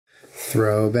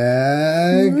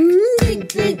Throwback.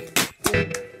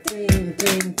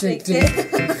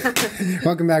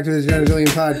 Welcome back to the Jenna Julien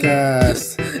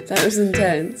Podcast. That was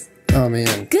intense. Oh,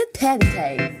 man. Good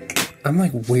pancake. I'm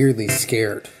like weirdly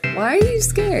scared. Why are you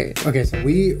scared? Okay, so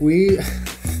we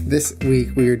this week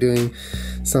we are doing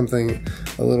something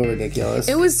a little ridiculous.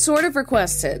 It was sort of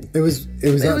requested. It was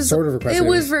sort of requested. It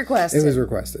was requested. It was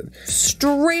requested.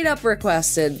 Straight up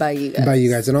requested by you guys. By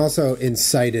you guys, and also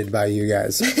incited by you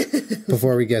guys.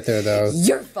 Before we get there, though.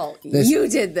 Your fault. You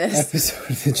did this. Episode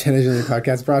of the Jenna Julien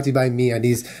Podcast brought to you by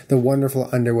MeUndies, the wonderful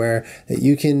underwear that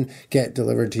you can get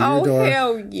delivered to your door.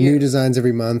 Hell yeah. New designs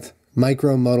every month.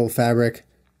 Micro-modal fabric,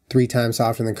 3 times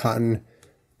softer than cotton.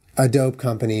 A dope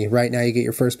company. Right now, you get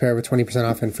your first pair with 20%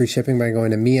 off and free shipping by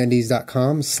going to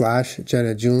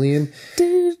MeUndies.com/Jenna Julien.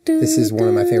 This is one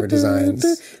of my favorite designs.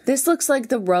 This looks like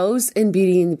the rose in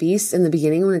Beauty and the Beast in the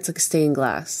beginning when it's like stained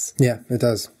glass. Yeah, it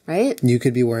does. Right? You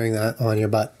could be wearing that on your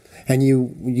butt. And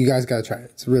you guys got to try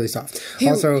it. It's really soft.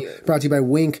 Also, brought to you by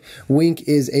Wink. Wink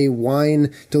is a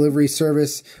wine delivery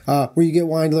service where you get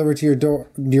wine delivered to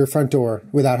your front door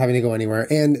without having to go anywhere.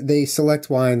 And they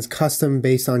select wines custom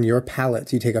based on your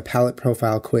palate. You take a palate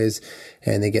profile quiz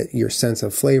and they get your sense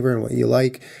of flavor and what you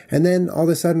like. And then all of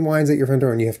a sudden wine's at your front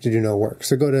door and you have to do no work.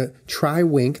 So go to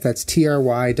TryWink, that's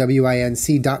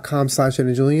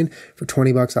TRYWINC.com/Jenna Julien for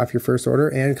 $20 off your first order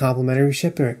and complimentary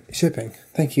shipping.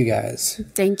 Thank you guys.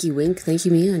 Thank you, Wink. Thank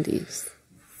you, MeUndies.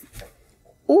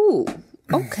 Ooh,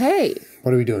 okay.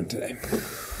 What are we doing today?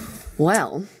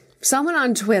 Well, someone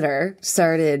on Twitter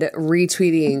started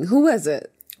retweeting. Who was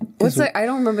it? I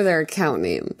don't remember their account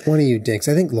name. One of you dinks.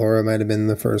 I think Laura might have been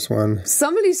the first one.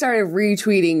 Somebody started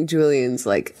retweeting Julian's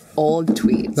old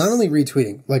tweets. Not only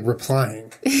retweeting,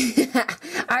 replying.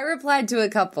 I replied to a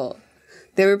couple.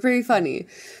 They were pretty funny.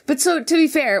 But so, to be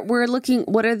fair,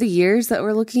 what are the years that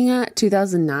we're looking at?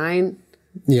 2009?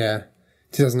 Yeah.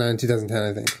 2009, 2010,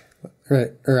 I think.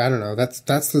 Right. Or I don't know. That's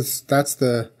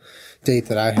the date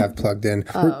that I have plugged in.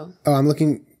 I'm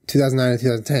looking 2009 and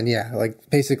 2010. Yeah.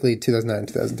 Basically 2009 and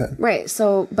 2010. Right.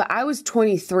 So, but I was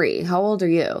 23. How old are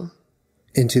you?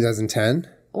 In 2010?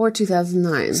 Or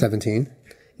 2009? 17.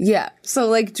 Yeah.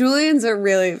 So, Julian's are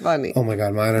really funny. Oh my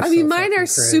God. Mine are mine are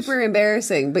super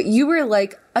embarrassing, but you were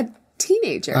a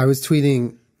teenager. I was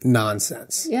tweeting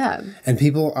nonsense. Yeah. And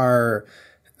people are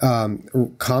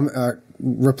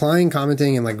replying,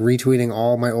 commenting, and retweeting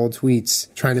all my old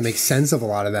tweets, trying to make sense of a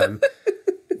lot of them.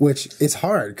 Which is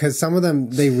hard because some of them,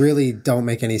 they really don't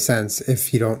make any sense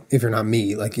if you're not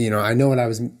me. I know what I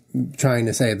was trying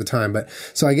to say at the time, but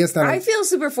so I guess that I feel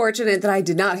super fortunate that I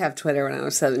did not have Twitter when I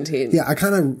was 17. Yeah, I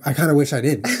kind of wish I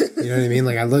did. You know what I mean?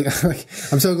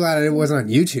 I'm so glad it wasn't on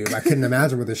YouTube. I couldn't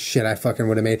imagine what the shit I fucking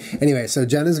would have made. Anyway, so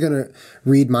Jenna's gonna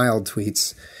read my old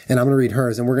tweets, and I'm gonna read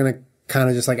hers, and we're gonna kind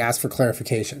of just ask for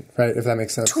clarification, right? If that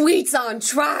makes sense. Tweets on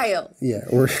trial. Yeah.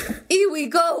 Here we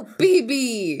go,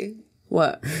 BB.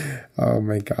 What? Oh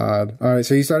my God. All right.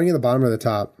 So you starting at the bottom or the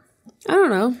top? I don't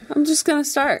know. I'm just going to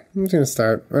start. I'm just going to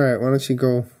start. All right. Why don't you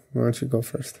go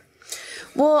first?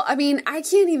 Well, I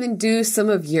can't even do some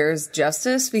of yours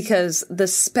justice because the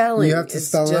spelling is You have to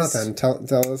spell it out then.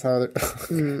 Tell us how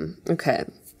okay.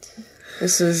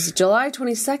 This is July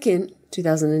 22nd,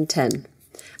 2010.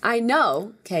 I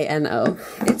know, KNO,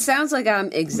 it sounds like I'm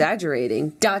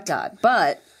exaggerating, ...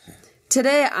 but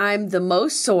today I'm the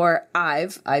most sore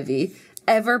I've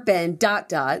ever been ...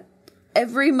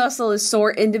 Every muscle is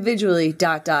sore individually ...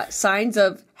 Signs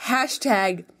of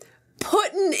hashtag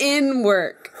putting in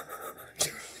work.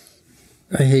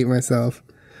 I hate myself.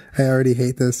 I already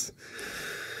hate this.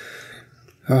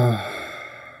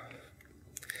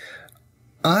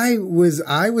 I was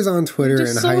on Twitter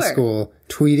in high school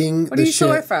tweeting. What are you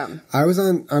sore from? I was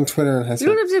on Twitter in high school.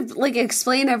 You don't have to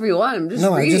explain every one. I'm just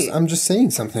reading. I'm just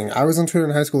saying something. I was on Twitter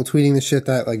in high school tweeting the shit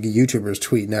that YouTubers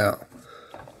tweet now.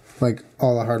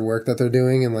 All the hard work that they're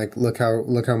doing and look how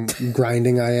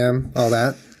grinding I am, all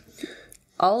that.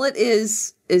 All it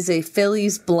is a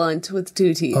Phillies blunt with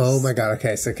 2 teeth. Oh my God.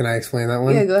 Okay. So can I explain that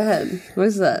one? Yeah, go ahead. What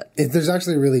is that? There's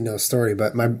actually really no story,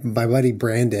 but my buddy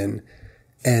Brandon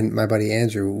and my buddy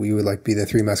Andrew, we would be the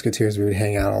 3 Musketeers. We would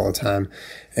hang out all the time.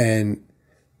 And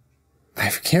I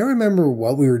can't remember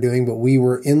what we were doing, but we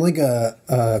were in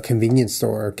a convenience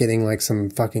store getting some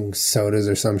fucking sodas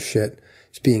or some shit,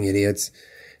 just being idiots.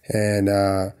 And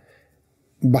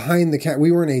behind the counter,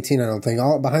 we weren't 18, I don't think.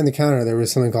 Behind the counter, there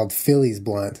was something called Phillies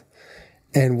Blunt.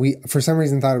 And we, for some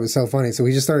reason, thought it was so funny. So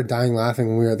we just started dying laughing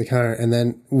when we were at the counter. And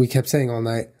then we kept saying all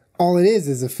night, all it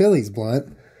is a Phillies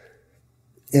Blunt.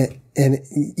 And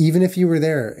even if you were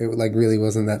there, it really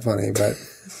wasn't that funny. But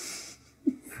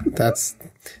that's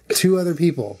 2 other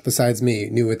people besides me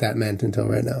knew what that meant until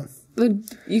right now. But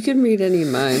you can read any of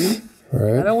mine. All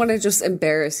right. I don't want to just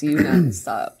embarrass you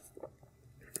nonstop.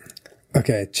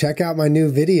 Okay, check out my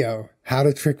new video, How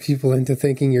to Trick People into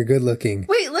Thinking You're Good Looking.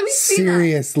 Wait, let me see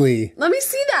Seriously. that. Let me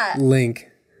see that. Link.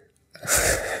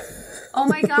 Oh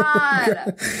my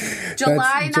God.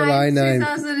 July 9th,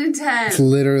 2010. It's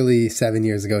literally 7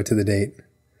 years ago to the date.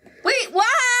 Wait, what?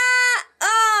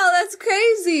 Oh, that's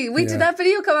crazy. Wait, did that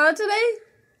video come out today?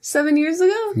 7 years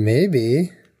ago?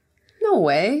 Maybe. No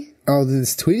way. Oh,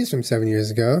 this tweet is from 7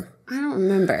 years ago. I don't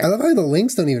remember. I love how the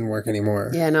links don't even work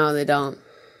anymore. Yeah, no, they don't.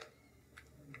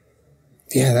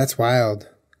 Yeah, that's wild.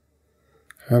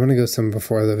 I'm going to go some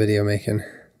before the video making.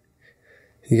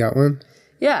 You got one?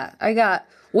 Yeah, I got,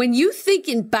 when you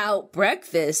thinking about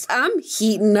breakfast, I'm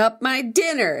heating up my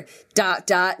dinner. ...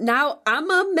 Now I'm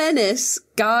a menace,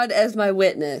 God as my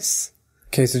witness.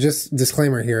 Okay, so just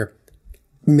disclaimer here.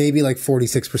 Maybe like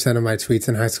 46% of my tweets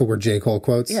in high school were J. Cole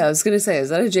quotes. Yeah, I was going to say, is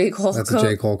that a J. Cole That's quote? a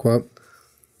J. Cole quote.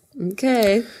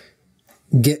 Okay.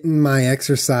 Getting my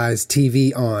exercise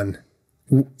TV on.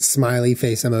 Smiley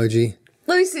face emoji.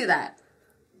 Let me see that.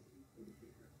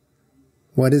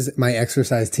 What is my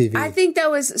exercise TV? I think that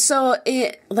was,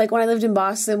 like when I lived in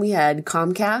Boston, we had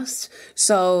Comcast.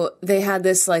 So they had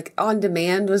this like on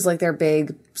demand was like their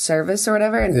big service or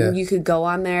whatever. And you could go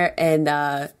on there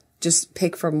and just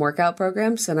pick from workout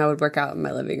programs. And I would work out in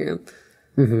my living room.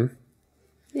 Mm-hmm.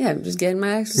 Yeah, I'm just getting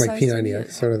my exercise. Like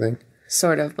P90X sort of thing.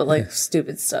 Sort of, but like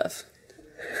stupid stuff.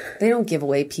 They don't give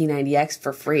away P90X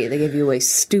for free. They give you away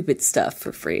stupid stuff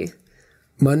for free.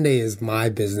 Monday is my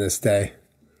business day.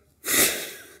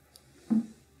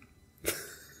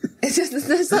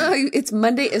 That's not how it's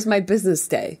Monday is my business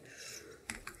day.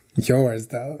 Yours,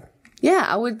 though. Yeah,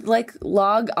 I would like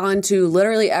log on to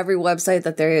literally every website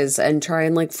that there is and try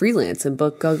and like freelance and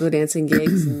book go-go dancing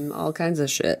gigs and all kinds of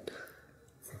shit.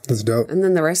 That's dope. And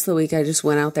then the rest of the week I just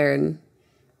went out there and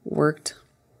worked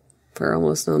for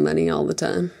almost no money all the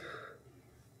time.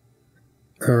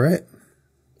 All right.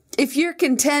 If you're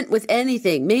content with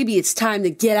anything, maybe it's time to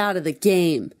get out of the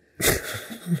game.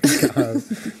 God,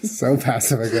 so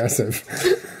passive aggressive.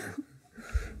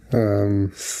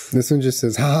 This one just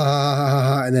says ha ha ha ha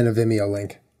ha and then a Vimeo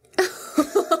link.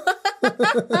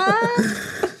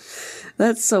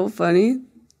 That's so funny.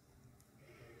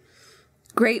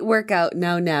 Great workout,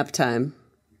 now nap time.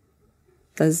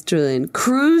 That's Julian.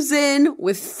 Cruising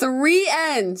with 3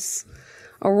 N's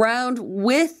around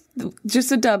with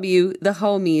just a W, the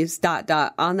homies, ...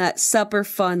 on that supper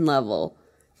fun level.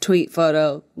 Tweet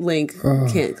photo, link,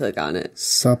 can't click on it.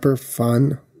 Supper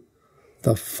fun?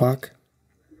 The fuck?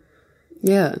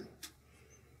 Yeah.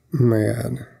 Oh my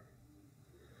God.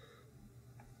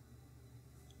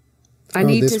 I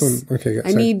need this to. One. Okay,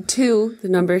 I need 2. The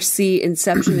number C.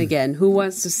 Inception again. Who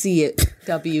wants to see it?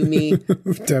 W me.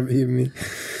 W me.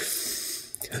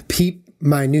 Peep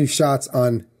my new shots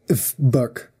on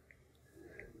book,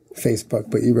 Facebook,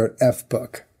 but you wrote F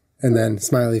book, and then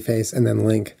smiley face, and then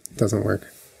link. Doesn't work.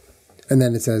 And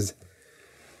then it says,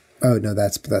 "Oh no,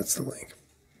 that's the link."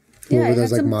 Yeah, what were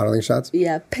those like modeling shots?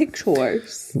 Yeah,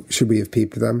 pictures. Should we have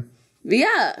peeped them?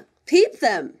 Yeah, peep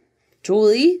them,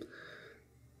 Julie.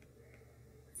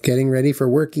 Getting ready for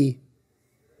worky.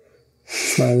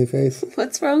 Smiley face.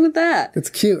 What's wrong with that? It's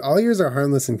cute. All yours are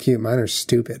harmless and cute. Mine are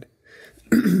stupid.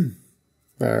 All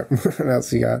right, what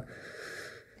else you got?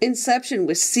 Inception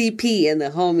with CP and the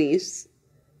homies.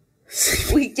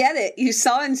 We get it. You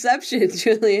saw Inception,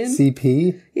 Julian.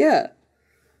 CP? Yeah.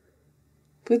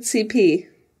 What's CP?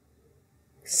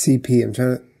 CP. I'm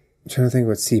trying to think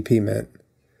what CP meant.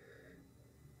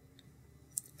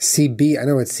 CB. I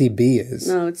know what CB is.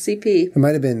 No, it's CP. It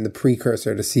might have been the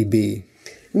precursor to CB.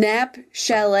 Nap,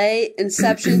 chalet,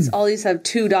 Inceptions, all these have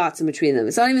 2 dots in between them.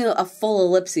 It's not even a full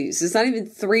ellipses. It's not even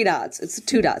 3 dots. It's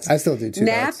 2 dots. I still do 2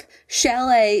 Nap, dots.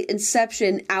 chalet,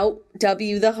 Inception, out,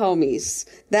 W the homies.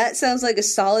 That sounds like a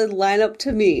solid lineup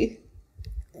to me.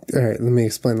 All right, let me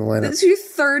explain the lineup. That's your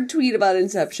 3rd tweet about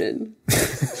Inception.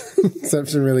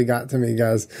 Inception really got to me,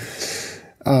 guys.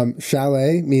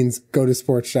 Chalet means go to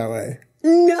sports chalet.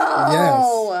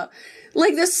 No! Yes.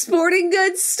 Like the sporting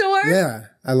goods store? Yeah,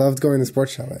 I loved going to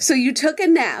sports chalet. So you took a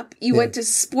nap, you went to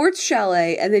sports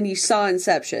chalet, and then you saw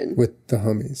Inception. With the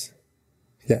homies.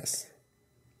 Yes.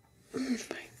 Oh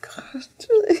my God.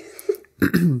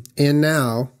 And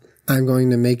now I'm going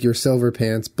to make your silver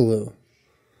pants blue.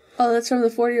 Oh, that's from the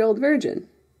 40-Year-Old Virgin.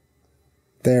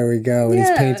 There we go. Yeah.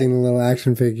 He's painting the little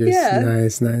action figures. Yeah.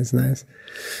 Nice.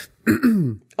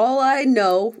 All I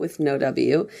know, with no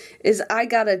W, is I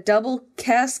got a double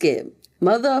casket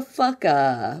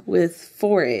Motherfucker with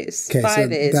 4 A's. Okay,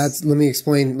 5 A's. let me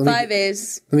explain. 5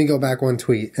 A's. Let me go back one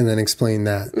tweet and then explain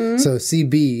that. So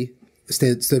CB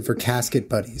stood for Casket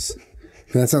Buddies.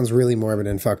 And that sounds really morbid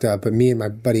and fucked up, but me and my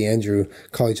buddy Andrew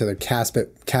call each other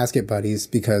casket buddies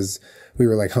because we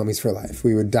were like homies for life.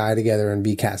 We would die together and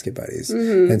be casket buddies.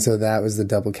 And so that was the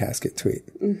double casket tweet.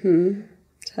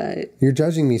 Tight. You're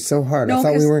judging me so hard. I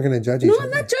thought we weren't going to judge each other. No,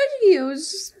 I'm not judging you. I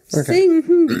was just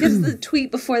saying, because the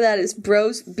tweet before that is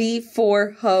bros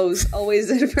B4 hoes, always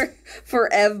and forever.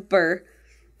 Forever.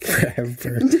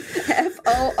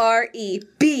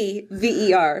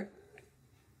 FOREBVER.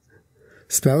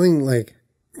 Spelling, like,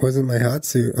 wasn't my hot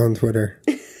suit on Twitter.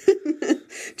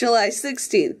 July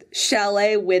 16th.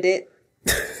 Chalet with it.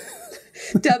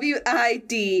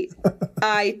 WIDIT.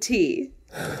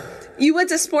 You went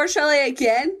to Sports Chalet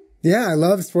again? Yeah, I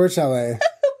love Sports Chalet.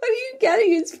 What are you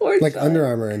getting in Sports Like Chalet? Under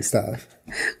Armour and stuff.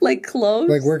 Like clothes?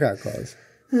 Like workout clothes.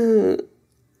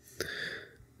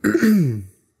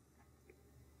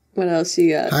 What else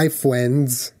you got? Hi,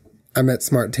 friends. I'm at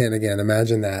Smart 10 again.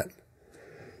 Imagine that.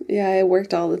 Yeah, I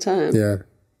worked all the time. Yeah.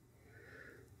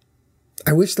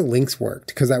 I wish the links worked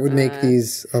because that would make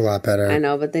these a lot better. I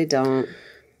know, but they don't.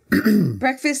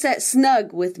 Breakfast at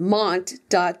Snug with Mont, ...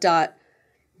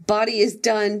 Body is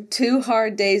done. 2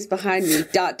 hard days behind me, ...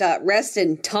 Rest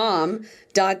in Tom, ...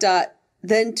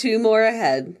 Then 2 more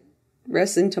ahead.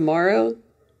 Rest in tomorrow?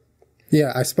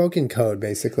 Yeah, I spoke in code,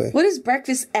 basically. What is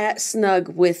Breakfast at Snug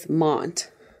with Mont?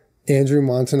 Andrew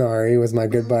Montanari was my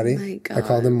good buddy. My God. I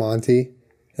called him Monty.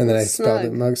 And then I spelled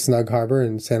Snug? it Snug Harbor,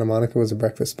 and Santa Monica was a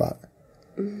breakfast spot.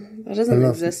 That doesn't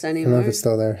exist I don't know anymore. if it's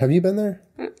still there. Have you been there?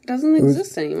 It doesn't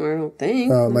exist anymore, I don't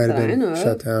think. Oh, it might Not have that I know been of.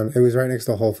 shut down. It was right next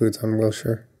to Whole Foods on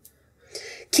Wilshire.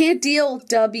 Can't deal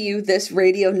this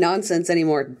radio nonsense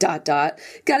anymore, ...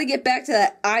 Gotta get back to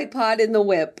that iPod in the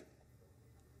whip.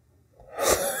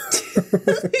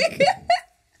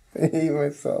 I hate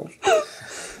myself.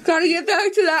 Gotta get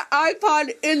back to that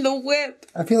iPod in the whip.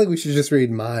 I feel like we should just read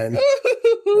mine.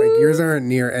 Like, yours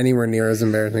aren't anywhere near as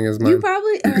embarrassing as mine. You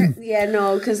probably are. Yeah,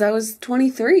 no, because I was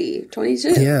 23,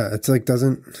 22. Yeah, it's like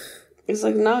It's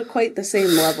like not quite the same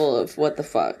level of what the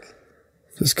fuck.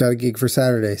 Just got a gig for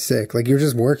Saturday, sick. Like, you're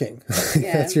just working.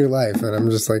 Yeah. That's your life. And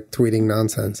I'm just like tweeting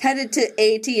nonsense. Headed to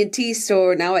AT&T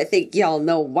store. Now I think y'all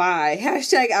know why.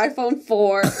 #iPhone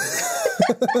 4.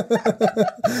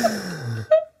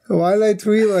 Why did I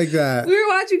tweet like that? We were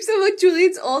watching some of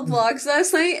Julien's old vlogs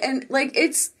last night, and like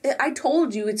I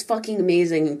told you it's fucking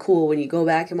amazing and cool when you go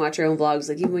back and watch your own vlogs,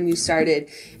 like even when you started,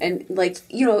 and like,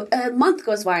 you know, a month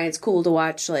goes by and it's cool to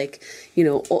watch, like, you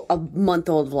know, a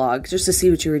month-old vlog just to see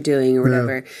what you were doing or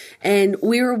whatever. Yeah. And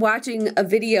we were watching a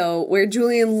video where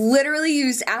Julien literally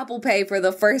used Apple Pay for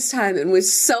the first time and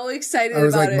was so excited about it. I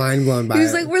was like mind blown by it. He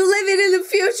was like, we're living in the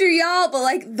future, y'all. But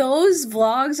like those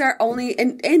vlogs are only,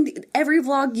 and every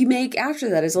vlog you make after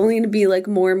that is only going to be like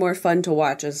more and more fun to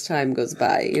watch as time goes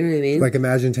by. You know what I mean? Like,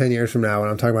 imagine 10 years from now when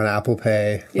I'm talking about Apple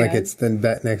Pay, like it's the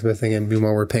next best thing, and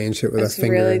meanwhile we're paying shit with a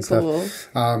finger really and cool.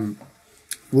 stuff.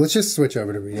 Let's just switch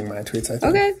over to reading my tweets, I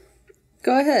think. Okay.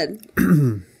 Go ahead.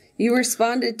 You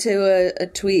responded to a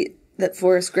tweet that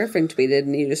Forrest Griffin tweeted,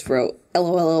 and you just wrote,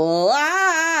 LOL.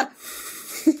 Ah!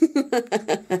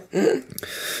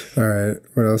 All right.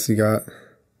 What else you got?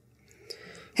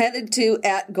 Headed to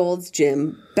at Gold's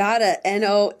Gym. Bada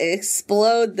NO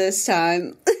explode this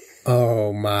time.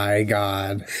 Oh my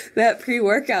God. That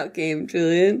pre-workout game,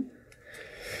 Julien.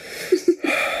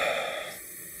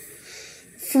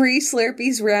 Free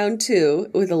Slurpees round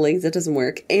 2 with a link that doesn't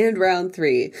work, and round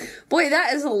 3. Boy,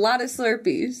 that is a lot of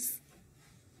Slurpees.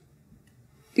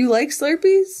 Do you like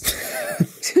Slurpees?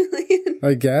 Julien?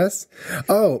 I guess.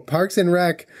 Oh, Parks and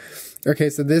Rec. Okay,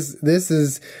 so this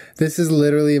is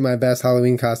literally my best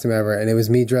Halloween costume ever, and it was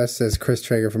me dressed as Chris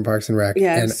Traeger from Parks and Rec.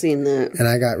 Yeah, I've seen that. And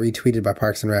I got retweeted by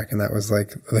Parks and Rec, and that was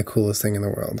like the coolest thing in the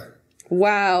world.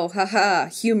 Wow, haha,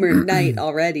 humor night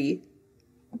already.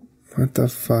 What the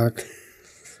fuck?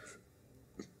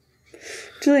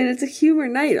 Julien, it's a humor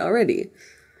night already.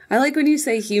 I like when you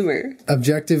say humor.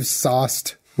 Objective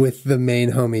sauced with the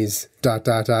main homies, ...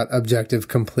 Objective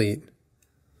complete.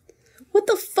 What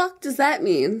the fuck does that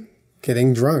mean?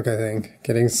 Getting drunk, I think.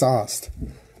 Getting sauced.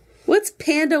 What's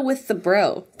Panda with the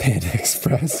bro? Panda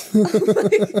Express.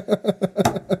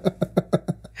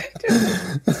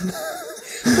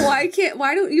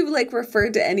 Why don't you like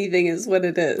refer to anything as what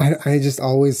it is? I just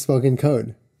always spoke in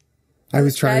code. I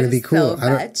was trying to be cool. So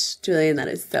fetch, Julien, that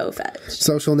is so fetch.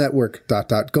 Social network, ...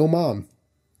 Go mom.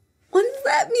 What does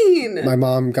that mean? My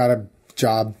mom got a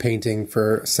job painting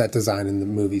for set design in the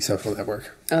movie Social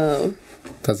Network. Oh.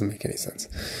 Doesn't make any sense.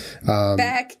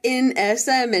 Back in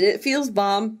SM and it feels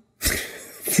bomb.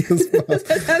 Feels bomb.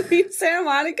 Does that mean Santa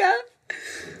Monica?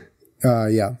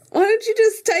 Yeah. Why don't you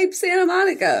just type Santa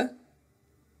Monica?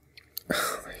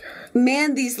 Oh my God.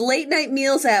 Man, these late night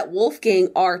meals at Wolfgang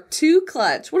are too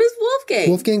clutch. What is Wolfgang?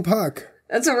 Wolfgang Puck.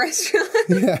 That's a restaurant?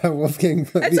 Yeah, Wolfgang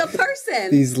Puck. That's a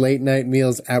person. These late night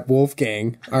meals at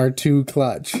Wolfgang are too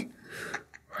clutch.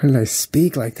 Why did I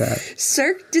speak like that?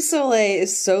 Cirque du Soleil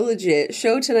is so legit.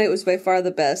 Show tonight was by far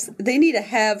the best. They need to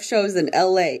have shows in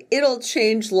LA. It'll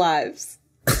change lives.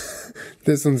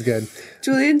 This one's good.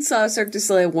 Julian saw Cirque du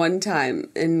Soleil one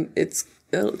time, and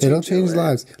it'll change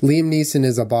lives. Liam Neeson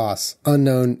is a boss.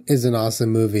 Unknown is an awesome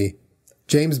movie.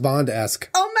 James Bond-esque.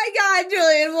 Oh my God,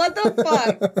 Julian, what the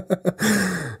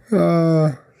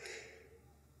fuck?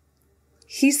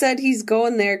 He said he's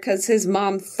going there because his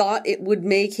mom thought it would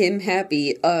make him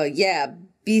happy. Yeah,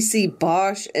 BC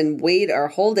Bosch and Wade are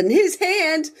holding his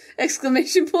hand!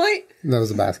 Exclamation point. That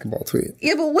was a basketball tweet.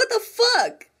 Yeah, but what the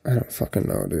fuck? I don't fucking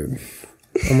know, dude.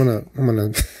 I'm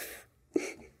gonna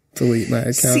delete my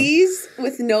account. Seize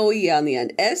with no E on the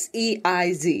end.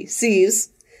 S-E-I-Z.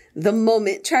 Seize the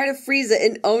moment. Try to freeze it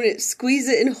and own it. Squeeze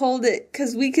it and hold it.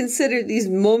 Because we consider these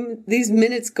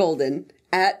minutes golden.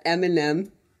 At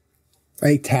Eminem.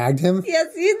 I tagged him?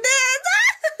 Yes, you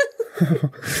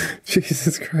did!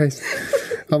 Jesus Christ.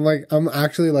 I'm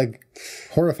actually like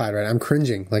horrified right now. I'm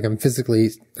cringing. Like I'm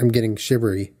getting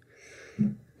shivery.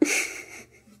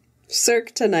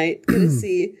 Cirque tonight. Gonna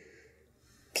see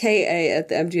K.A. at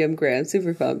the MGM Grand.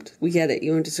 Super pumped. We get it.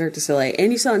 You went to Cirque du Soleil.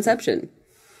 And you saw Inception.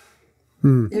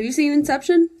 Have you seen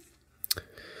Inception?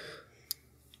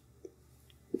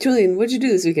 Julian, what'd you do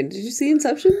this weekend? Did you see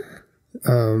Inception?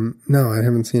 No, I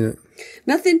haven't seen it.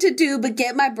 Nothing to do but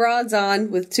get my bronze on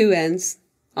with two N's.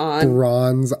 On.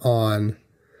 Bronze on.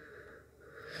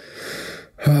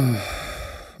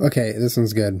 Okay, this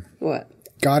one's good. What?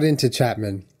 Got into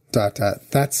Chapman. ...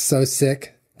 That's so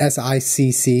sick.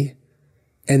 SICC.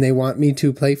 And they want me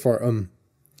to play for them.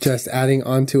 Just adding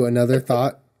on to another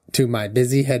thought to my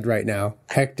busy head right now.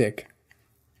 Hectic.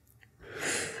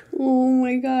 Oh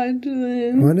my God,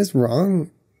 Julian. What is wrong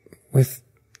with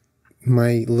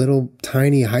my little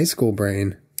tiny high school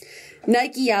brain?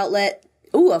 Nike outlet.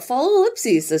 Ooh, a full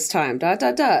ellipses this time. ...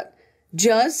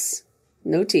 Just,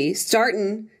 no T,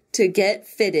 starting to get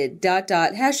fitted. ...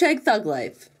 Hashtag thug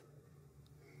life.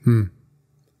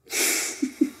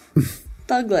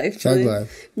 Thug life, Julian. Thug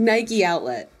life. Nike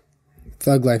outlet.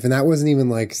 Thug life. And that wasn't even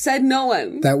like... Said no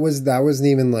one. That wasn't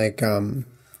even like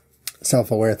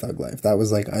self-aware thug life. That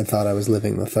was like, I thought I was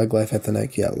living the thug life at the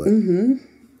Nike outlet. Mm-hmm.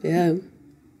 Yeah.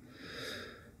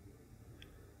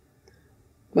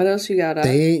 What else you got?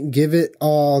 They ain't give it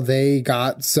all they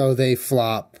got, so they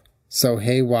flop. So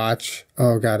hey, watch.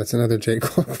 Oh God, it's another J.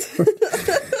 Cole.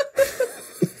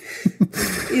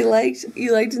 You liked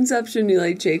Inception. You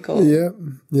liked J. Cole. Yep.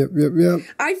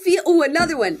 I feel. Oh,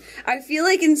 another one. I feel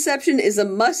like Inception is a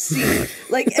must see.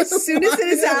 Like as soon as it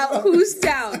is out, who's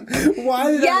down?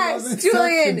 Why did I love Inception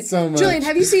Julian? so much? Julian,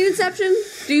 have you seen Inception?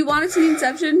 Do you want to see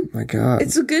Inception? My God,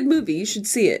 it's a good movie. You should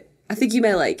see it. I think you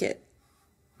may like it.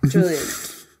 Julian.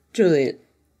 Julian.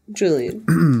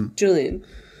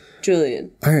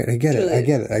 All right, I get it. I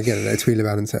tweeted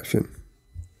about Inception.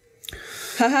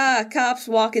 Haha, cops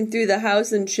walking through the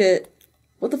house and shit.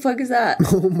 What the fuck is that?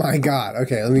 Oh my God.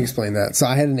 Okay, let me explain that. So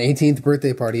I had an 18th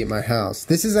birthday party at my house.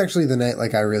 This is actually the night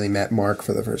like I really met Mark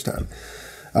for the first time.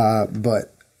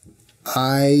 But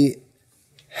I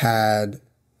had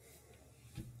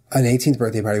an 18th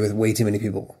birthday party with way too many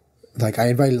people. Like I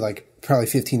invited like probably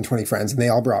 15, 20 friends, and they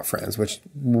all brought friends, which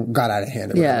got out of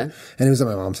hand. Yeah. And it was at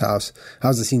my mom's house. I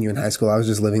was a senior in high school. I was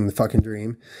just living the fucking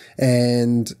dream.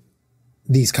 And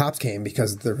these cops came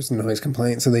because there was noise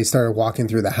complaint. So they started walking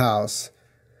through the house.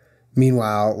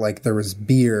 Meanwhile, like there was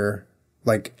beer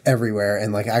like everywhere.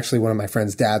 And like actually one of my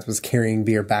friend's dads was carrying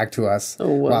beer back to us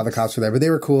while the cops were there. But they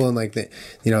were cool. And like they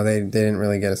didn't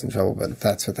really get us in trouble, but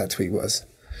that's what that tweet was.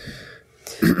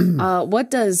 What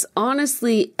does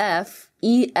honestly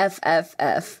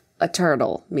EFFF a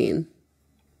turtle mean?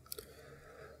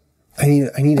 I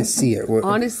need to see it.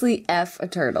 Honestly F a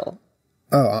turtle.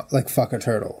 Oh, like fuck a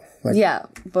turtle. Like, yeah,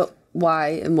 but why?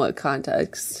 In what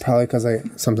context? Probably because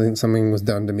something was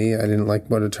done to me. I didn't like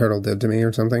what a turtle did to me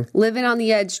or something. Living on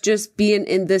the edge, just being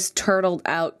in this turtled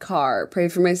out car. Pray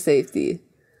for my safety.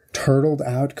 Turtled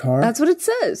out car? That's what it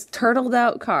says. Turtled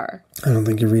out car. I don't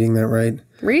think you're reading that right.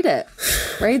 Read it.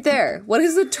 Right there. What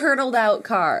is a turtled out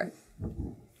car?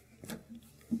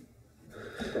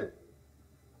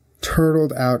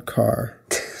 Turtled out car.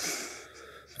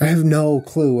 I have no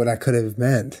clue what I could have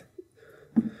meant.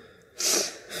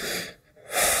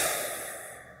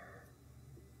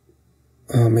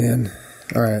 Oh, man.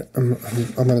 All right. I'm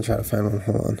going to try to find one.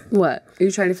 Hold on. What? Are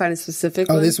you trying to find a specific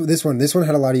one? Oh, this one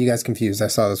had a lot of you guys confused. I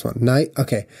saw this one.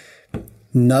 Okay.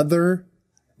 Another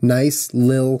nice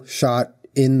lil shot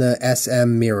in the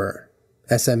SM mirror.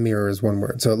 SM mirror is one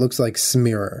word. So it looks like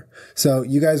smearer. So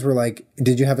you guys were like,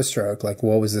 did you have a stroke? Like,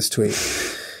 what was this tweet?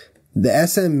 The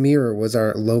SM Mirror was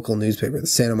our local newspaper, the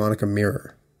Santa Monica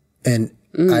Mirror. And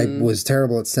I was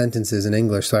terrible at sentences in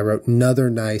English, so I wrote another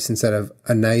nice instead of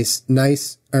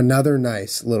another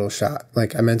nice little shot.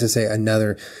 Like, I meant to say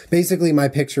another. Basically, my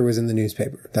picture was in the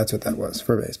newspaper. That's what that was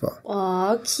for baseball.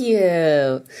 Aw, cute.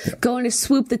 Yeah. Going to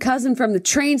swoop the cousin from the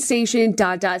train station, ...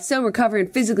 Still recovering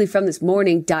physically from this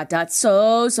morning, ...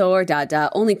 So sore, ...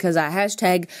 Only because I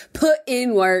hashtag put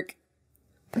in work.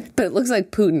 But it looks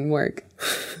like Putin work.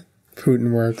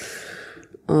 Putin work.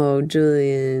 Oh,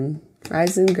 Julien.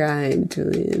 Rise and grind,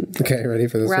 Julien. Okay, ready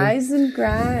for this Rise and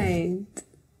grind.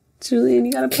 Julien,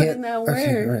 you gotta put in that word.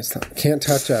 Okay, all right, stop. Can't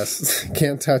touch us.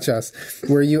 Can't touch us.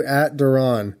 Where you at,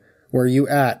 Duran? Where you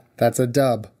at? That's a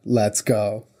dub. Let's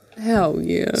go. Hell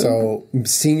yeah. So,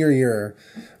 senior year,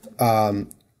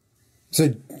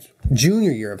 so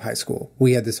junior year of high school,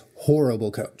 we had this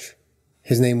horrible coach.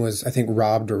 His name was, I think,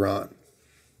 Rob Duran.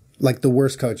 Like the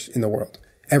worst coach in the world.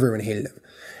 Everyone hated him.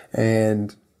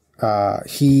 And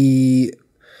he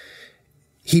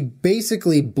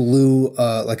basically blew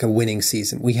like a winning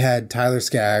season. We had Tyler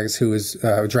Skaggs, who was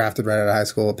drafted right out of high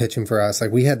school, pitching for us.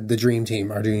 Like, we had the dream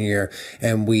team our junior year,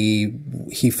 and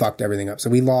he fucked everything up. So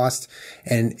we lost,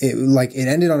 and it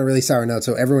ended on a really sour note.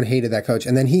 So everyone hated that coach,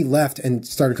 and then he left and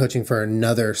started coaching for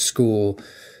another school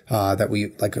that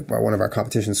we like, one of our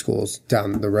competition schools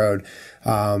down the road.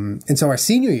 And so our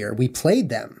senior year, we played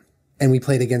them. And we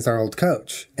played against our old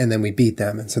coach, and then we beat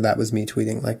them. And so that was me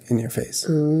tweeting, like, in your face.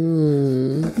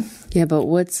 Yeah, but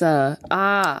what's,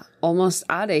 almost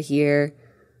out of here.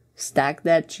 Stack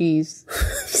that cheese.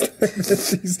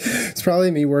 It's probably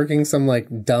me working some,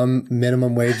 like, dumb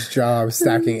minimum wage job,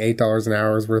 stacking $8 an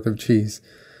hour's worth of cheese.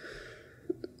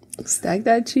 Stack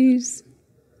that cheese.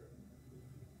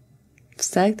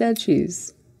 Stack that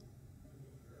cheese.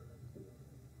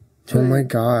 Oh, my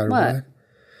God. What?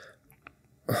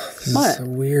 This is so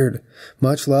weird.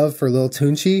 Much love for Lil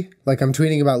Tunchi. Like, I'm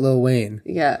tweeting about Lil Wayne.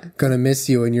 Yeah. Gonna miss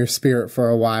you in your spirit for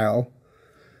a while.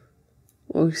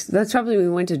 Well, that's probably when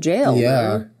we went to jail. Yeah.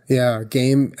 No? Yeah.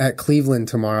 Game at Cleveland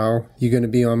tomorrow. You gonna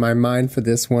be on my mind for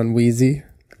this one, Wheezy?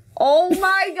 Oh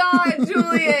my God,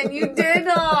 Julien, you did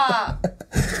not.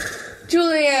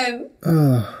 Julien.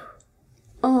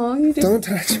 Oh, you just... Don't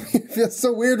touch me. It feels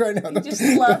so weird right now. You just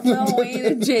left Lil Wayne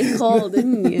and J. Cole,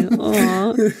 didn't you?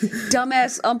 Aw.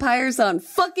 Dumbass umpires on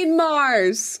fucking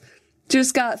Mars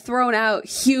just got thrown out.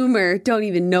 Humor. Don't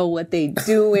even know what they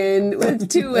doing with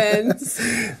two ends.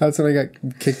 That's when I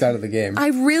got kicked out of the game. I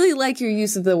really like your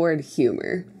use of the word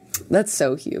humor. That's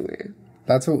so humor.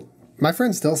 That's what... My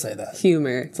friends still say that.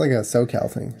 Humor. It's like a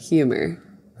SoCal thing. Humor.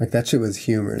 Like, that shit was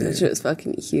humor, dude. That shit was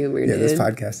fucking humor, dude. Yeah, this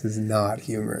podcast is not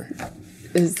humor.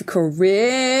 It's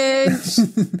cringe.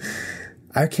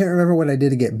 I can't remember what I did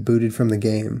to get booted from the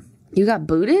game. You got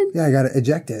booted? Yeah, I got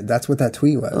ejected. That's what that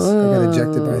tweet was. I got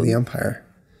ejected by the umpire.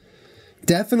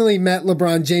 Definitely met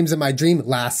LeBron James in my dream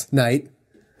last night.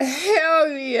 Hell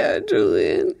yeah,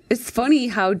 Julien. It's funny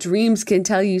how dreams can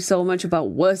tell you so much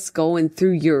about what's going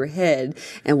through your head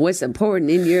and what's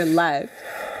important in your life.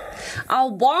 I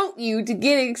want you to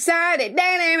get excited.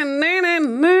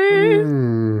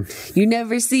 You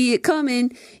never see it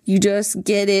coming. You just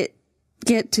get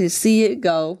to see it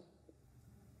go.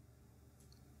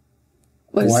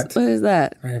 What is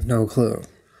that? I have no clue.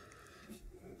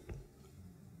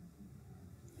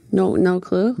 No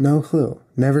clue? No clue.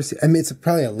 Never see. I mean, it's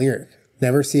probably a lyric.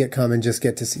 Never see it come and just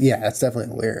get to see. Yeah, that's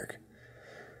definitely a lyric.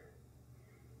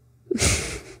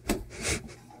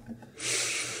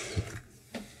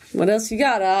 What else you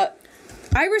got?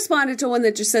 I responded to one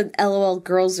that just said, LOL,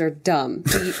 girls are dumb.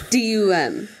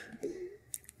 DUM.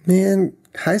 Man,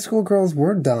 high school girls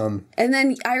were dumb. And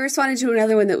then I responded to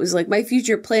another one that was like, my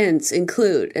future plans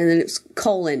include, and then it's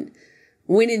colon,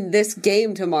 winning this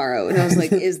game tomorrow. And I was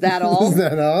like, is that all? Is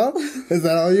that all? Is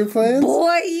that all your plans?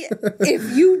 Boy,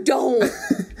 if you don't.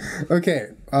 Okay.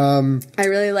 I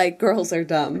really like girls are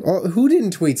dumb. Well, who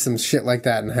didn't tweet some shit like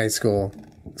that in high school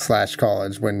 /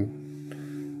 college when...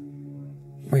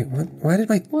 Wait, what? Why did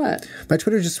What? My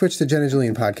Twitter just switched to Jenna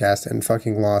Julien Podcast and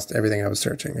fucking lost everything I was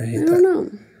searching. I hate that. I don't know.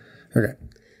 Okay.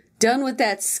 Done with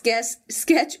that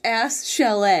sketch-ass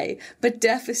chalet, but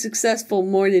def is successful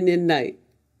morning and night.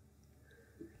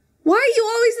 Why are you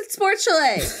always at Sports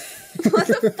Chalet? What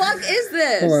the fuck is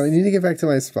this? Hold on, I need to get back to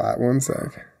my spot. One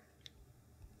sec.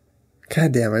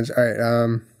 God damn it. All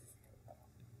right,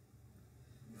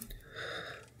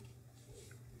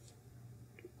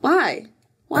 Why?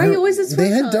 Why are you always at Sports They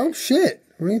Chalet? had dope shit.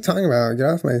 What are you talking about? Get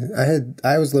off my...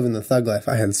 I was living the thug life.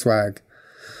 I had swag.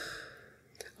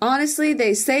 Honestly,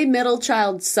 they say middle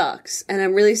child sucks, and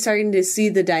I'm really starting to see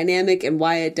the dynamic and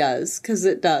why it does, because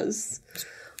it does.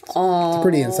 Oh, It's a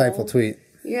pretty insightful tweet.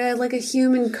 yeah, like a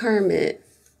human Kermit.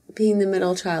 Being the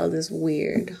middle child is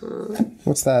weird, huh?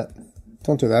 What's that?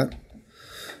 Don't do that.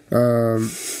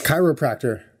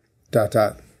 Chiropractor. ...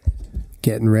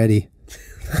 Getting ready.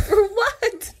 For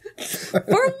what? For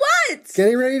what?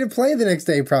 Getting ready to play the next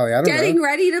day, probably. I don't know. Getting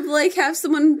ready to, like, have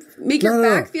someone make your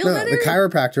back feel better? The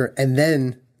chiropractor, and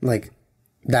then, like,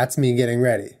 that's me getting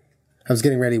ready. I was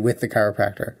getting ready with the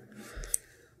chiropractor.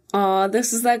 Aw,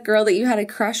 this is that girl that you had a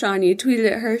crush on. You tweeted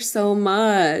at her so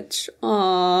much.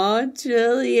 Aw,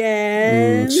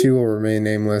 Julian. She will remain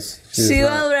nameless. She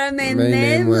will remain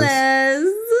nameless.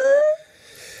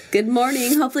 Good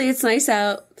morning. Hopefully it's nice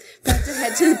out. About to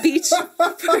head to the beach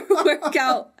for a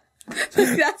workout.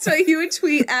 That's what you would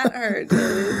tweet at her,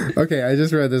 dude. Okay, I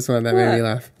just read this one that made me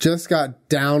laugh. Just got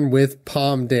down with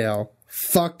Palmdale.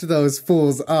 Fucked those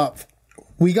fools up.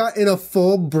 We got in a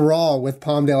full brawl with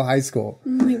Palmdale High School. Oh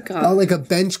my god. Oh, like a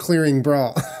bench clearing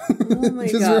brawl. Oh my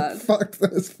Just god. fucked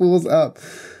those fools up.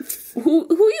 Who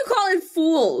you calling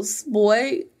fools,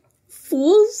 boy?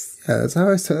 Fools? Yeah, that's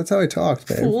how I talked,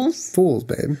 babe. Fools,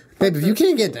 babe. Babe, if you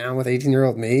can't get down with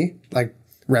 18-year-old me, like,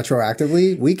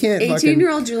 retroactively, we can't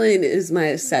 18-year-old Julian is my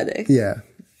aesthetic. Yeah.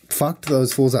 Fucked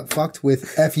those fools up. Fucked with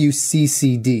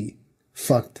Fuccd.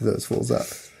 Fucked those fools up.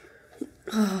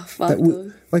 Oh, fuck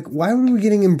those. Like, why were we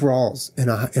getting in brawls in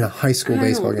a high school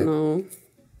baseball game?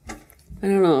 I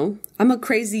don't know. I'm a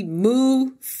crazy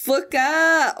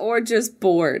fucka or just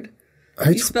bored.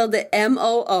 You spelled it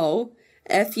MOOFUCAAA.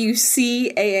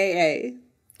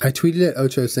 I tweeted at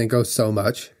Ocho Cinco so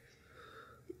much.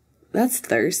 That's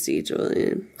thirsty,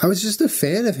 Julian. I was just a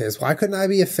fan of his. Why couldn't I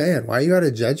be a fan? Why you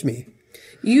gotta judge me?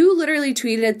 You literally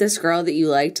tweeted at this girl that you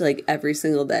liked like every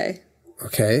single day.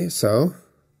 Okay, so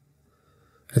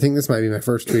I think this might be my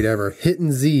first tweet ever.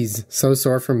 Hitting Z's, so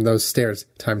sore from those stairs.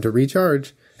 Time to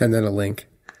recharge. And then a link.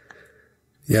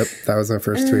 Yep, that was my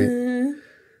first tweet.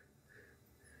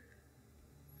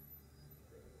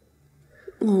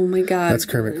 Oh my god. That's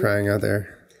Kermit crying out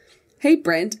there. Hey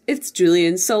Brent, it's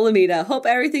Julian Solomita. Hope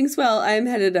everything's well. I am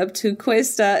headed up to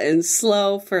Cuesta and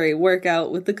Slow for a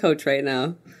workout with the coach right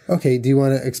now. Okay, do you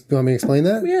want me to explain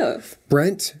that? Yeah.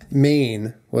 Brent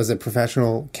Maine was a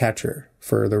professional catcher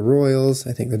for the Royals,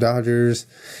 I think the Dodgers,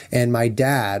 and my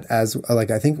dad, as like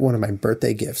I think one of my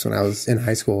birthday gifts when I was in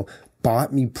high school,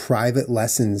 bought me private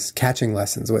lessons, catching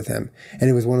lessons with him, and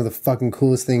it was one of the fucking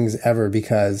coolest things ever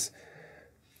because,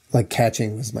 like,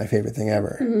 catching was my favorite thing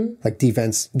ever. Mm-hmm. Like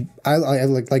defense, I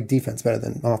like defense better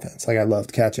than offense. Like I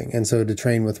loved catching, and so to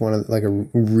train with one of like a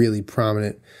really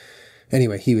prominent.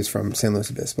 Anyway, he was from San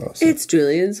Luis Obispo. So. It's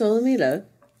Julian Solomita.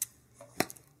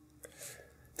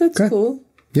 That's cool.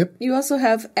 Yep. You also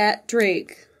have at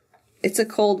Drake. It's a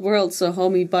cold world, so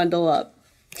homie, bundle up.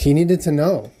 He needed to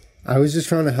know. I was just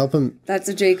trying to help him. That's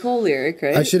a J. Cole lyric,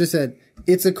 right? I should have said,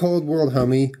 "It's a cold world,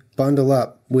 homie. Bundle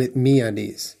up with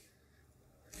MeUndies."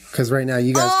 Because right now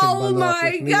you guys can bundle up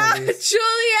with MeUndies. Oh my god,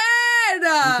 Julian!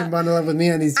 You can bundle up with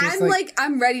MeUndies.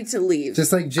 I'm ready to leave.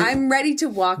 Just like I'm ready to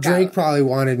walk out. Drake probably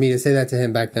wanted me to say that to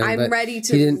him back then. I'm ready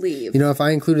to leave. You know, if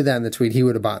I included that in the tweet, he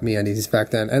would have bought MeUndies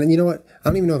back then. And you know what? I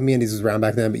don't even know if MeUndies was around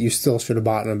back then, but you still should have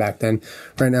bought them back then.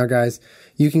 Right now, guys,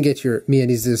 you can get your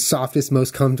MeUndies, the softest,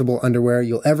 most comfortable underwear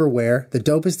you'll ever wear. The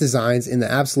dopest designs in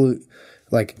the absolute,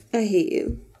 like... I hate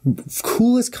you.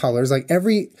 Coolest colors.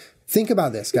 Think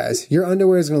about this, guys. Your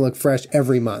underwear is going to look fresh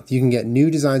every month. You can get new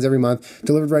designs every month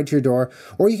delivered right to your door,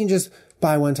 or you can just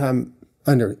buy one-time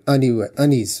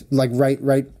undies, like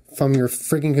right from your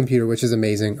freaking computer, which is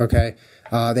amazing. Okay,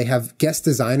 they have guest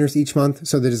designers each month,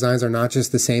 so the designs are not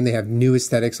just the same. They have new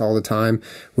aesthetics all the time,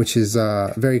 which is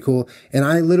very cool. And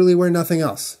I literally wear nothing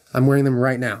else. I'm wearing them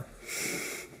right now.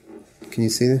 Can you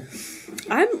see this?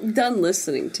 I'm done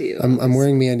listening to you. I'm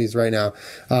wearing MeUndies right now.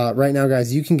 Right now,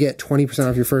 guys, you can get 20%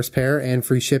 off your first pair and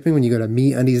free shipping when you go to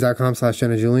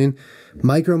MeUndies.com/Jenna Julien.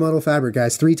 Micromodal fabric,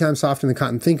 guys, 3 times softer than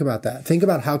cotton. Think about that. Think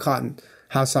about how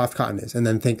soft cotton is, and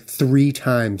then think 3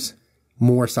 times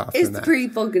more soft than that. It's pretty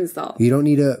fucking soft. You don't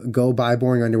need to go buy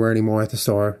boring underwear anymore at the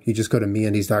store. You just go to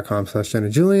MeUndies.com/Jenna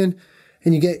Julien,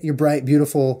 and you get your bright,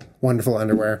 beautiful, wonderful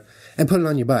underwear and put it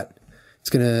on your butt. It's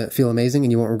going to feel amazing,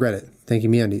 and you won't regret it. Thank you,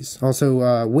 MeUndies.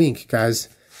 Also, Wink, guys.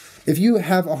 if you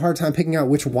have a hard time picking out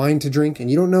which wine to drink and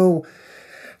you don't know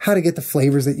how to get the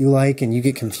flavors that you like and you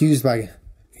get confused by,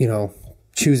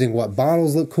 choosing what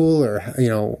bottles look cool or,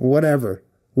 whatever,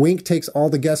 Winc takes all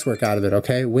the guesswork out of it,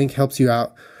 okay? Winc helps you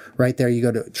out right there. You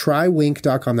go to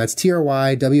trywinc.com. That's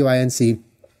TRYWINC.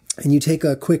 And you take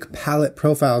a quick palate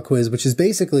profile quiz, which is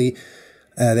basically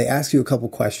they ask you a couple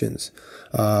questions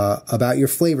about your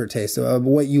flavor taste,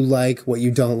 what you like, what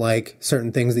you don't like,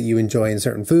 certain things that you enjoy in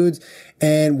certain foods.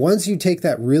 And once you take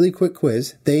that really quick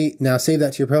quiz, they now save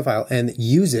that to your profile and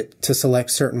use it to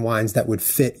select certain wines that would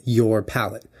fit your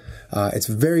palate. It's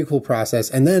a very cool process.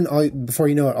 And then before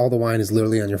you know it, all the wine is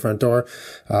literally on your front door,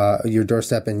 your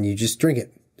doorstep, and you just drink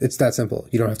it. It's that simple.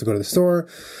 You don't have to go to the store.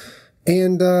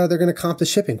 And they're going to comp the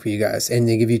shipping for you guys. And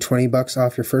they give you $20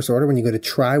 off your first order when you go to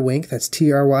TryWinc. That's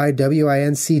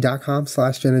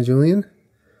TRYWINC.com/Jenna Julien.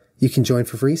 You can join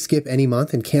for free, skip any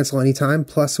month, and cancel anytime.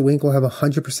 Plus, Winc will have a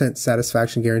 100%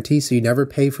 satisfaction guarantee, so you never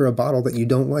pay for a bottle that you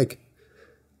don't like.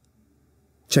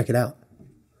 Check it out.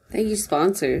 Thank you,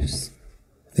 sponsors.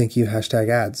 Thank you,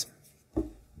 #ads. What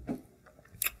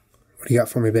do you got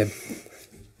for me, babe?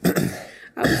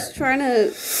 I was trying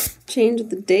to change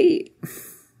the date.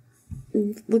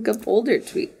 Look up older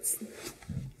tweets.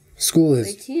 School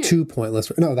is too pointless.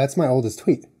 No, that's my oldest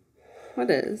tweet. What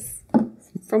is?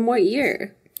 From what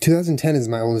year? 2010 is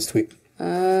my oldest tweet.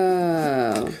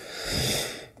 Oh.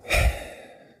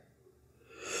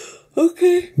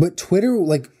 Okay. But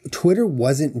Twitter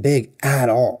wasn't big at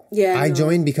all. Yeah. I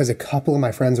joined because a couple of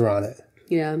my friends were on it.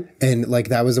 Yeah. And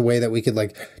that was a way that we could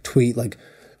tweet like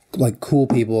cool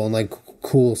people and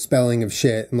cool spelling of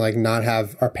shit and not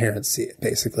have our parents see it,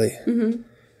 basically. Mm-hmm.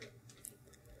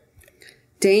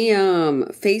 Damn.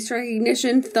 Face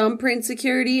recognition, thumbprint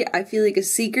security. I feel like a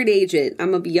secret agent.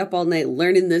 I'm gonna be up all night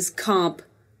learning this comp.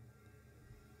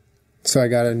 So I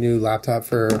got a new laptop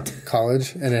for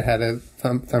college and it had a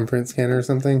thumbprint scanner or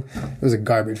something. It was a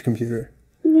garbage computer.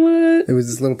 What? It was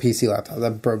this little PC laptop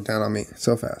that broke down on me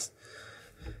so fast.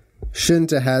 Shouldn't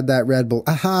have had that Red Bull.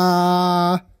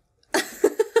 Aha!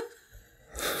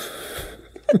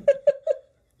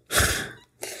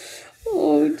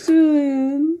 Oh,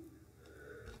 Julian.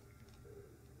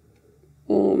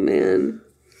 Oh, man.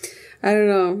 I don't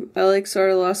know. I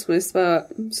sort of lost my spot,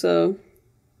 so.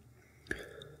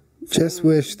 Just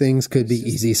wish things could be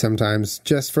easy sometimes.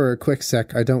 Just for a quick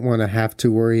sec, I don't want to have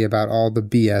to worry about all the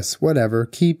BS. Whatever.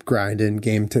 Keep grinding.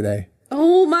 Game today.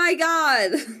 Oh, my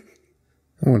God.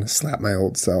 I want to slap my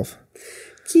old self.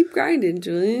 Keep grinding,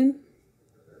 Julian.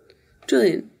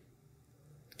 Julian.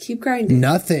 Keep grinding.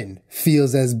 Nothing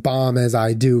feels as bomb as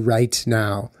I do right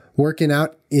now. Working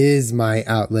out is my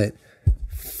outlet.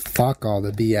 Fuck all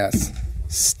the BS.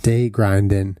 Stay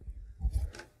grinding.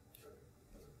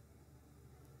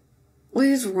 What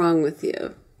is wrong with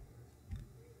you?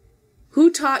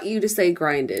 Who taught you to say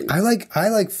grinding?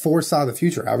 I foresaw the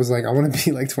future. I was like, I want to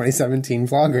be like 2017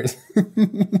 vloggers.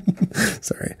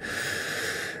 Sorry.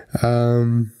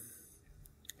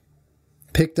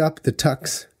 Picked up the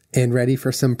tux and ready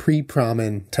for some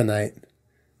pre-promin tonight.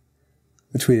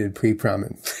 I tweeted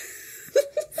pre-promin.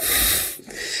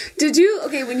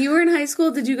 When you were in high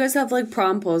school, did you guys have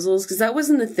promposals? Because that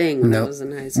wasn't a thing when I was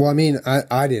in high school. Well, I mean,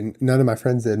 I didn't. None of my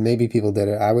friends did. Maybe people did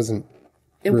it. I wasn't.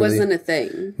 It wasn't a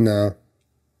thing. No.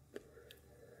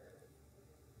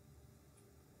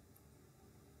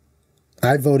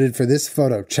 I voted for this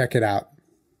photo. Check it out.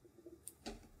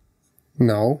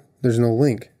 No, there's no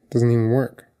link. Doesn't even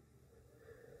work.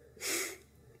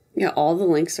 Yeah, all the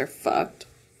links are fucked.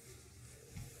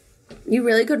 You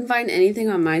really couldn't find anything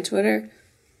on my Twitter?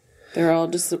 They're all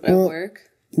just at work?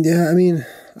 Yeah, I mean,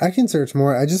 I can search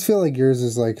more. I just feel like yours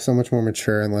is so much more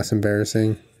mature and less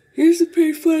embarrassing. Yours is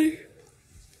pretty funny.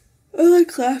 I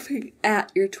like laughing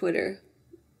at your Twitter.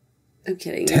 I'm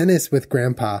kidding. Tennis with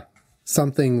Grandpa.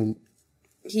 Something...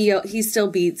 He still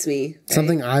beats me. Right?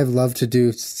 Something I've loved to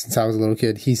do since I was a little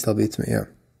kid. He still beats me, yeah.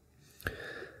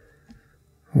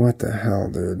 What the hell,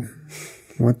 dude?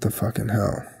 What the fucking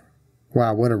hell?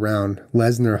 Wow, what a round.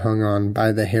 Lesnar hung on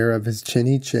by the hair of his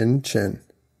chinny chin.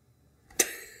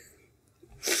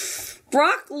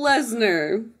 Brock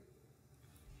Lesnar.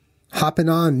 Hopping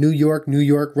on New York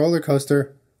roller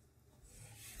coaster.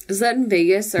 Is that in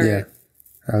Vegas? Or? Yeah,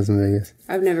 I was in Vegas.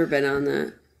 I've never been on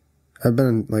that. I've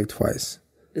been twice.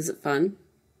 Is it fun?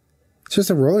 It's just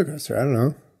a roller coaster. I don't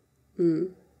know.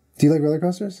 Do you like roller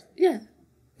coasters? Yeah.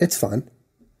 It's fun.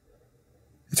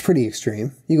 It's pretty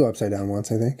extreme. You go upside down once,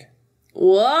 I think.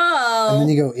 Whoa. And then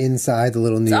you go inside the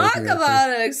little New York. Talk about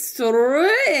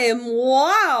extreme.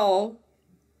 Wow.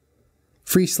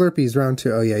 Free Slurpees round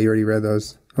 2. Oh, yeah, you already read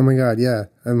those. Oh, my God, yeah.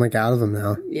 I'm out of them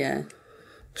now. Yeah.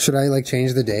 Should I like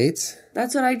change the dates?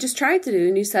 That's what I just tried to do,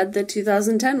 and you said that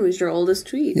 2010 was your oldest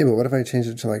tweet. Yeah, but what if I change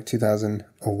it to like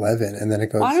 2011 and then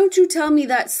it goes... Why don't you tell me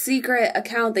that secret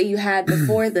account that you had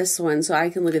before this one so I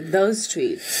can look at those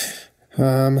tweets?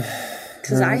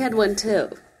 Because I had one too.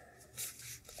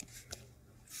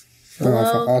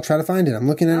 I'll try to find it. I'm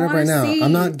looking at it right now. See.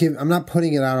 I'm not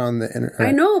putting it out on the internet.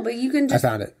 I know, but you can just... I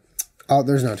found it. Oh,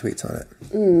 there's no tweets on it.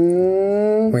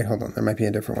 Wait, hold on. There might be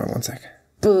a different one. One sec.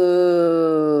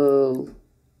 Boo.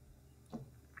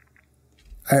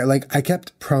 I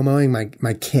kept promoting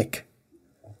my kick.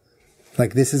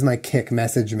 Like, this is my kick.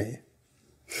 Message me.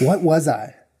 What was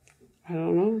I? I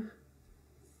don't know.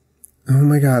 Oh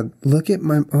my God. Look at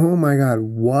my... Oh my God.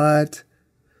 What?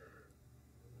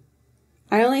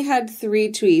 I only had 3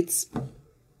 tweets.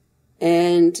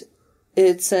 And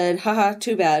it said, haha,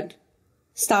 too bad.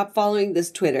 Stop following this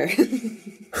Twitter.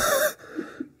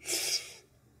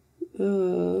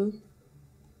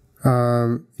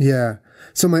 Yeah.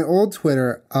 So my old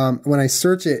Twitter, when I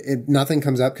search it, nothing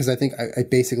comes up because I think I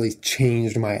basically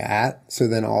changed my @. So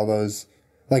then all those,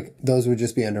 like, those would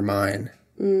just be under mine.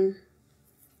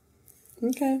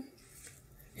 Okay.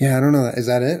 Yeah, I don't know. Is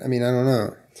that it? I mean, I don't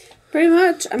know. Pretty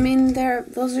much. I mean,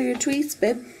 those are your tweets,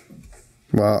 babe.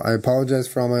 Well, I apologize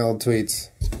for all my old tweets.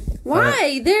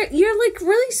 Why? You're like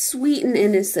really sweet and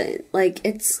innocent. Like,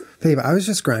 it's... Babe, I was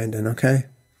just grinding, okay?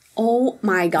 Oh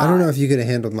my God. I don't know if you could have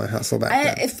handled my hustle back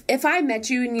then. If I met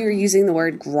you and you were using the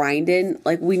word grinding,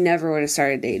 like, we never would have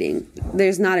started dating.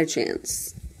 There's not a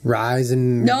chance. Rise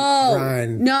and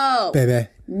grind. No. Baby.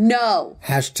 No.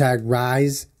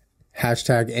 #rise.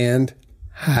 #and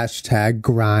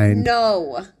 #grind.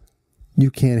 No. You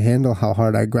can't handle how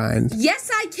hard I grind. Yes,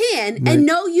 I can. Right. And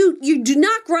no, you do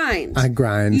not grind. I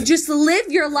grind. You just live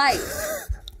your life.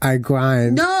 I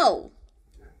grind. No.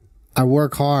 I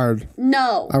work hard.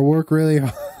 No. I work really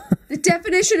hard. The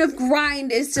definition of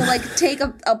grind is to, like, take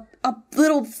a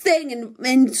little thing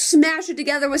and smash it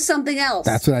together with something else.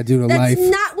 That's what I do to life. That's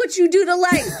not what you do to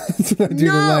life. That's what I do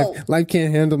to life. Life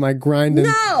can't handle my grinding.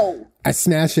 No. I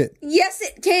smash it. Yes,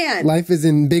 it can. Life is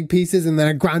in big pieces and then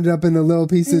I grind it up into little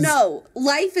pieces. No.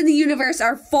 Life and the universe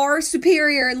are far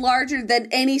superior and larger than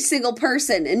any single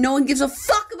person, and no one gives a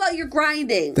fuck about your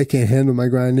grinding. They can't handle my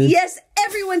grinding. Yes,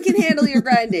 everyone can handle your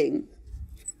grinding.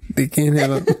 They can't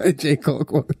handle my J. Cole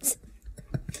quotes.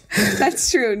 That's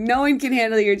true. No one can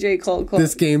handle your J. Cole quotes.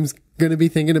 This game's going to be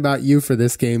thinking about you for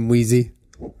this game, Wheezy.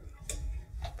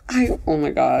 Oh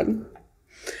my God.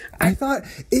 I thought,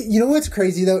 you know what's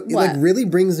crazy though? It like really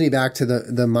brings me back to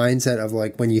the mindset of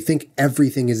like when you think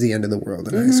everything is the end of the world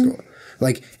in high school.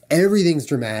 Like everything's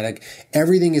dramatic.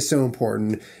 Everything is so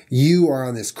important. You are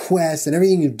on this quest and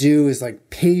everything you do is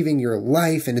like paving your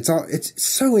life. And it's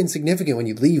so insignificant when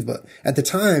you leave. But at the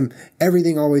time,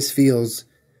 everything always feels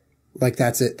like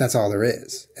that's it. That's all there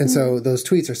is. And so those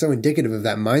tweets are so indicative of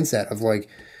that mindset of like,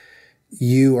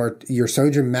 you're so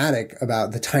dramatic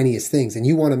about the tiniest things and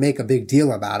you want to make a big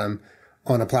deal about them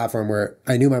on a platform where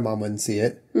I knew my mom wouldn't see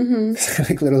it. I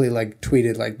like literally like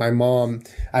tweeted like my mom,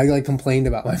 I like complained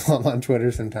about my mom on Twitter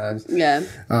sometimes. Yeah.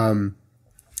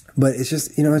 But it's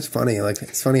just, you know, it's funny. Like,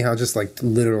 it's funny how just like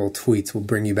literal tweets will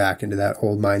bring you back into that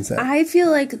old mindset. I feel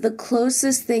like the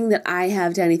closest thing that I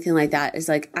have to anything like that is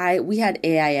like we had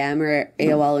AIM or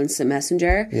AOL Instant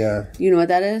Messenger. Yeah. You know what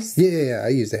that is? Yeah. I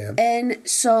use AIM. And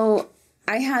so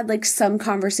I had like some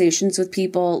conversations with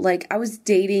people. Like I was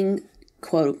dating,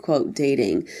 quote unquote,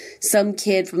 dating some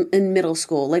kid in middle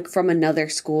school, like from another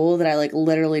school that I like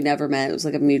literally never met. It was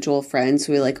like a mutual friend.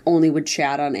 So we like only would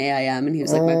chat on AIM and he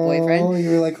was like my boyfriend. Oh, you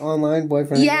were like online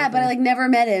boyfriend. Yeah, but I like never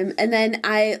met him. And then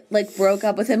I like broke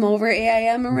up with him over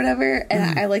AIM or whatever.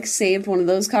 And I like saved one of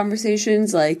those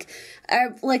conversations. Like I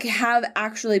like have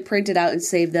actually printed out and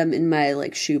saved them in my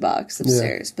like shoebox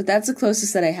upstairs. Yeah. But that's the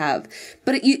closest that I have.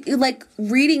 But you like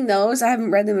reading those, I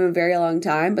haven't read them in a very long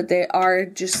time, but they are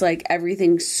just like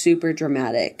everything super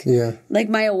dramatic. Yeah. Like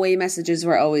my away messages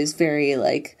were always very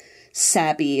like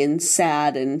sappy and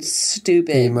sad and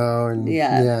stupid. Emo and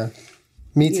yeah.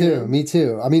 Me too. Me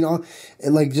too. I mean,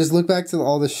 like just look back to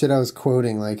all the shit I was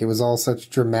quoting. Like it was all such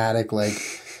dramatic, like,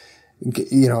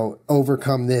 you know,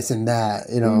 overcome this and that,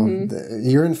 you know,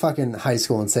 you're in fucking high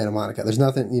school in Santa Monica. There's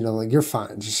nothing, you know, like you're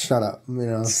fine. Just shut up, you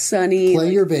know, sunny, play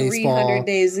like your baseball, 300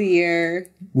 days a year,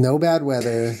 no bad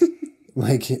weather.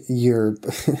 Like you're,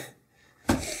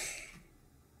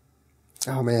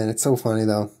 oh man, it's so funny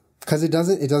though. Cause it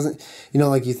doesn't, you know,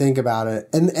 like you think about it.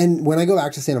 And when I go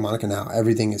back to Santa Monica now,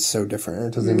 everything is so different.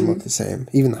 It doesn't even look the same.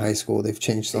 Even the high school, they've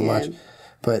changed so much,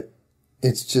 but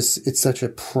it's just, it's such a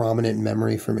prominent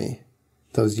memory for me.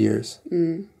 Those years.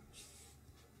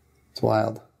 It's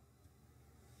wild.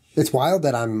 It's wild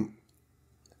that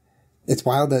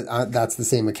that's the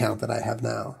same account that I have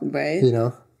now. Right. You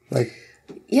know? Like...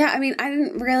 Yeah, I mean, I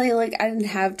didn't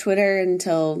have Twitter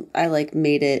until I, like,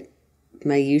 made it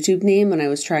my YouTube name when I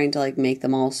was trying to, like, make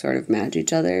them all sort of match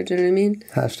each other. Do you know what I mean?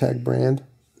 Hashtag brand.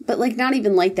 But, like, not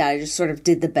even like that. I just sort of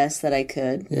did the best that I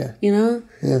could. Yeah. You know?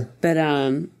 Yeah. But,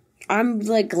 I'm,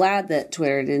 like, glad that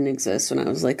Twitter didn't exist when I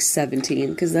was, like,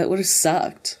 17, because that would have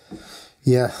sucked.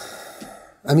 Yeah.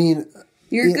 I mean...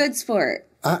 You're a good sport.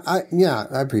 I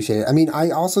appreciate it. I mean,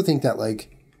 I also think that, like,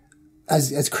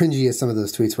 as cringy as some of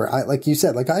those tweets were, like you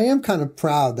said, like, I am kind of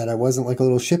proud that I wasn't, like, a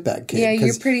little shitbag kid. Yeah,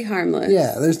 you're pretty harmless.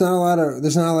 Yeah, there's not a lot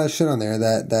of shit on there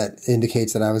that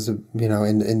indicates that I was,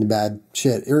 into bad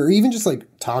shit. Or even just, like,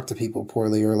 talk to people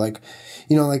poorly, or, like,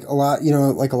 like a lot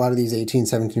of these 18,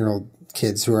 17-year-old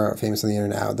kids who are famous on the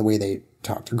internet, the way they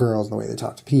talk to girls and the way they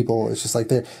talk to people, it's just like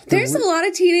there's a lot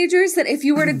of teenagers that if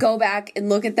you were to go back and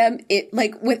look at them,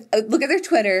 look at their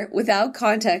Twitter without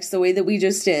context, the way that we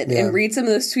just did, and read some of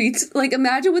those tweets, like,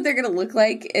 imagine what they're gonna look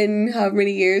like in how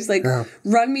many years, like,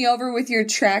 run me over with your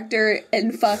tractor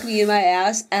and fuck me in my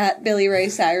ass at Billy Ray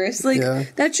Cyrus, like,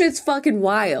 that shit's fucking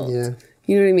wild. Yeah.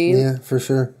 You know what I mean? Yeah, for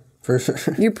sure.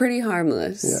 You're pretty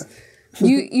harmless. Yeah.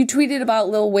 You tweeted about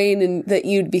Lil Wayne and that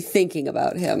you'd be thinking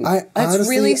about him. That's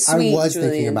honestly, really sweet. I was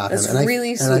Julian. thinking about him. That's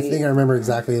really sweet. And I think I remember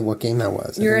exactly what game that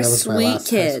was. You're I a think that was sweet my last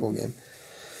kid. high school game.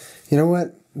 You know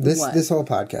what? This whole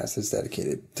podcast is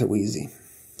dedicated to Wheezy.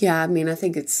 Yeah, I mean, I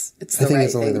think it's only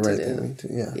the right thing to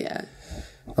do. Yeah. Yeah.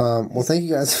 Well, thank you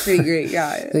guys. Pretty great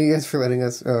guy. Thank you guys for letting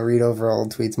us read over all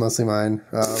the tweets, mostly mine.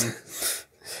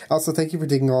 Also, thank you for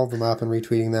digging all of them up and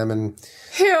retweeting them and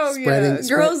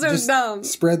girls are dumb.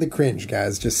 Spread the cringe,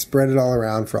 guys. Just spread it all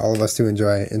around for all of us to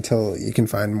enjoy until you can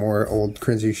find more old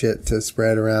cringy shit to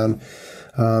spread around.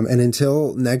 And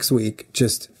until next week,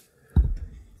 just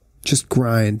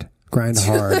grind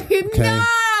hard. Okay, no!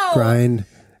 Grind.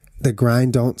 The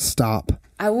grind don't stop.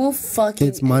 I will fucking.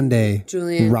 It's Monday,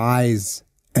 Julian. Rise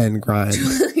and grind.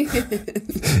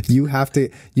 You have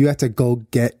to go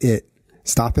get it.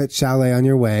 Stop at Chalet on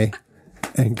your way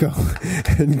and go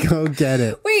get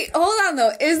it. Wait, hold on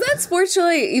though. Is that Sports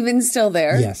Chalet even still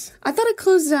there? Yes. I thought it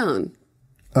closed down.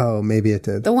 Oh, maybe it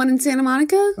did. The one in Santa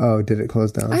Monica? Oh, did it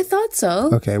close down? I thought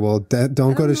so. Okay, well,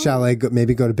 don't go to Chalet.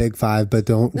 Maybe go to Big Five, but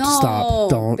don't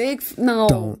stop.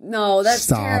 No, that's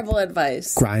terrible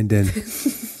advice. Grinding.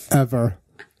 Ever.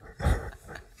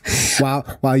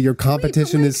 While your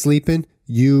competition is sleeping,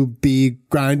 you be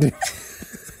grinding.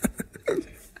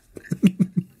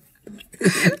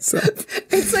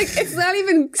 It's not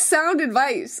even sound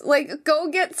advice. Like, go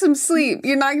get some sleep.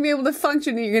 You're not gonna be able to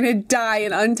function. And you're gonna die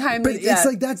an untimely death. It's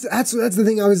like that's the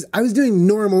thing. I was doing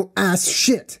normal ass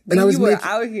shit, and I was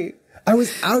out here. I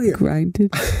was out here grinded.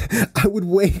 I would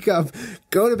wake up,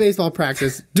 go to baseball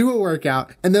practice, do a workout,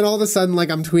 and then all of a sudden,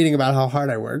 like, I'm tweeting about how hard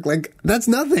I work. Like, that's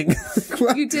nothing.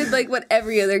 You did like what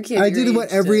every other kid. I did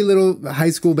what every little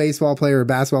high school baseball player or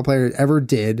basketball player ever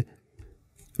did.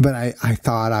 But I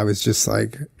thought I was just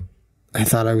like, I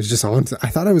thought I was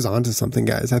onto something,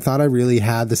 guys. I thought I really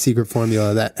had the secret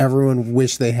formula that everyone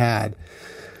wished they had.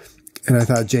 And I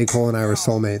thought J. Cole and I were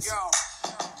soulmates.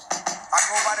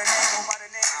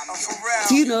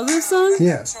 Do you know this song?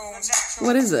 Yeah.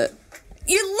 What is it?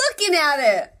 You're looking at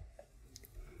it.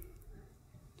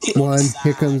 One,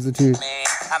 here comes the two.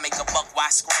 I make a buck, why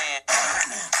scram?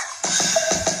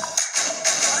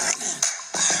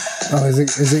 Oh,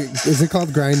 is it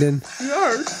called Grindin'?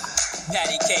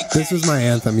 Yes. This was my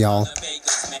anthem, y'all.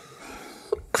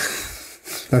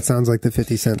 That sounds like the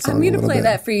 50 Cent song. I'm going to play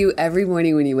that for you every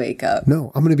morning when you wake up.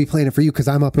 No, I'm going to be playing it for you because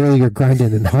I'm up earlier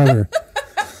grinding and harder.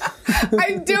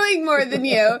 I'm doing more than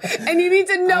you, and you need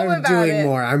to know about it. I'm doing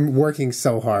more. I'm working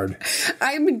so hard.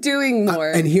 I'm doing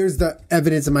more. And here's the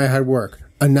evidence of my hard work.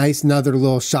 A nice another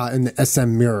little shot in the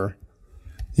SM mirror.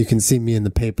 You can see me in the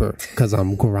paper because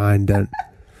I'm grinding.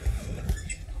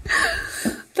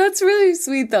 That's really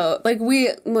sweet though. Like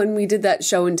when we did that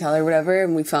show and tell or whatever,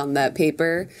 and we found that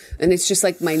paper and it's just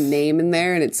like my name in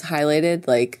there and it's highlighted.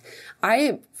 Like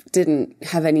I didn't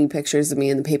have any pictures of me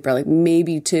in the paper, like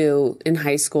maybe 2 in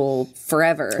high school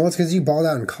forever. Well, it's because you balled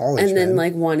out in college. And then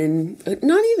like one in,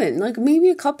 not even, like maybe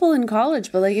a couple in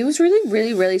college, but like it was really,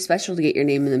 really, really special to get your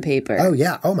name in the paper. Oh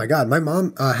yeah. Oh my God. My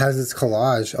mom has this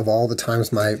collage of all the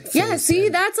times my face. Yeah, see,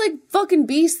 that's like fucking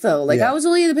beast though. Like I was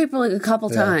only in the paper like a couple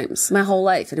times my whole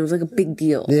life and it was like a big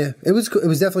deal. Yeah, it was cool. It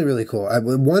was definitely really cool.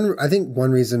 I think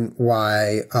one reason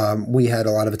why we had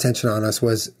a lot of attention on us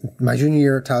was my junior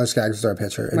year, Tyler Skaggs was our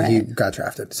pitcher. And he got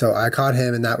drafted. So I caught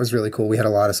him, and that was really cool. We had a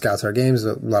lot of scouts at our games,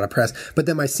 a lot of press. But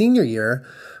then my senior year,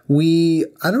 I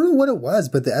don't know what it was,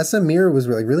 but the SM Mirror was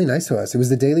really nice to us. It was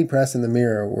the Daily Press and the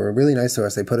Mirror were really nice to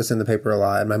us. They put us in the paper a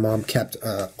lot, and my mom kept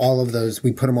all of those.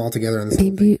 We put them all together in the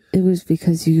same thing. Maybe it was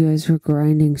because you guys were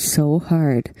grinding so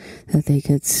hard that they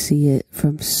could see it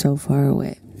from so far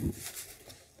away.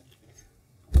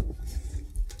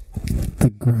 The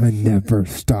grind never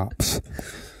stops.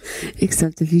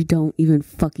 Except if you don't even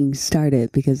fucking start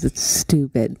it because it's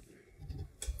stupid.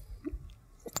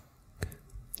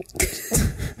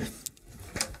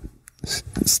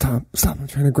 Stop. I'm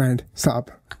trying to grind.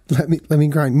 Stop. Let me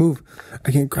grind. Move.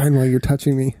 I can't grind while you're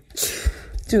touching me.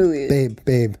 Julian.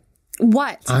 Babe.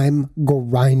 What? I'm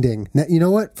grinding. Now, you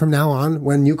know what? From now on,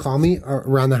 when you call me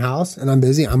around the house and I'm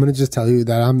busy, I'm going to just tell you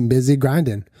that I'm busy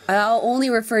grinding. I'll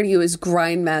only refer to you as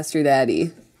Grindmaster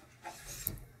Daddy.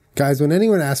 Guys, when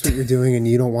anyone asks what you're doing and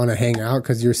you don't want to hang out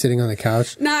because you're sitting on the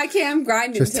couch. No, I can't. I'm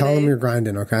grinding Just today. tell them you're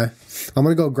grinding, okay? I'm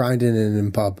going to go grinding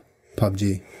in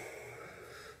PUBG.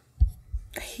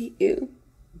 I hate you.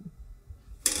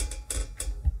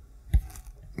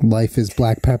 Life is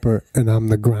black pepper and I'm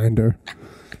the grinder.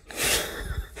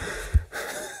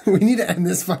 We need to end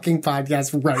this fucking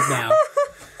podcast right now.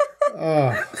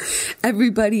 Oh.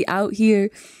 Everybody out here.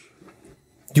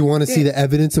 Do you want to see the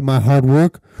evidence of my hard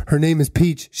work? Her name is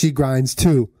Peach. She grinds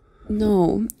too.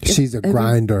 No. She's a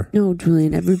grinder. No,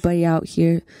 Julian. Everybody out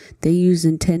here, they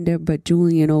using Tinder, but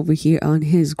Julian over here on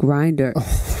his grinder.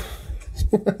 Oh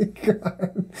my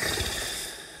God.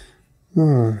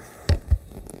 Oh.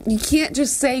 You can't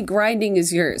just say grinding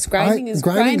is yours. Grinding is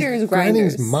grinders. Grinding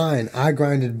is mine. I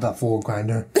grinded before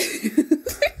grinder.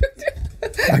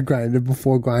 I grinded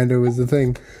before grinder was the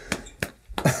thing.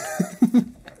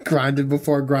 Grinded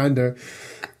before grinder.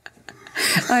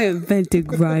 I invented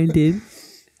grinding.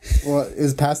 Well,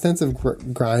 is past tense of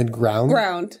grind ground?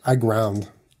 Ground. I ground.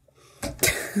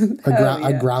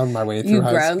 I ground my way through You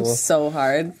high ground school. so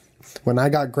hard. When I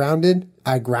got grounded,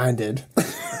 I grinded.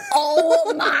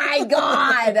 Oh my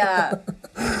God.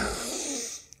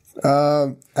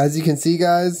 As you can see,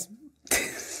 guys,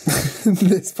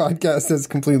 this podcast has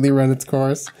completely run its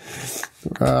course.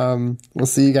 We'll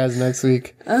see you guys next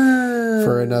week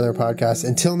for another podcast.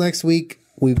 Until next week,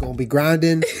 we're going to be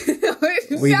grinding.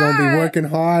 We're going to be working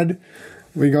hard.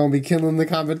 We're going to be killing the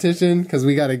competition because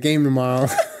we got a game tomorrow.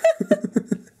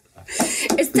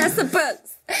 It's Tessa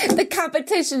Brooks. The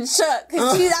competition shook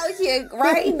because she's out here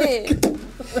grinding.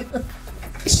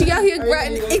 She out here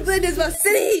grinding. England is my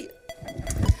city.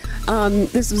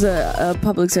 This was a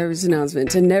public service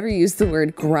announcement to never use the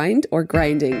word grind or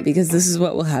grinding because this is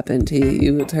what will happen to you.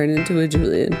 You will turn into a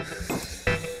Julian.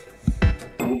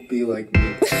 Don't be like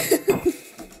me.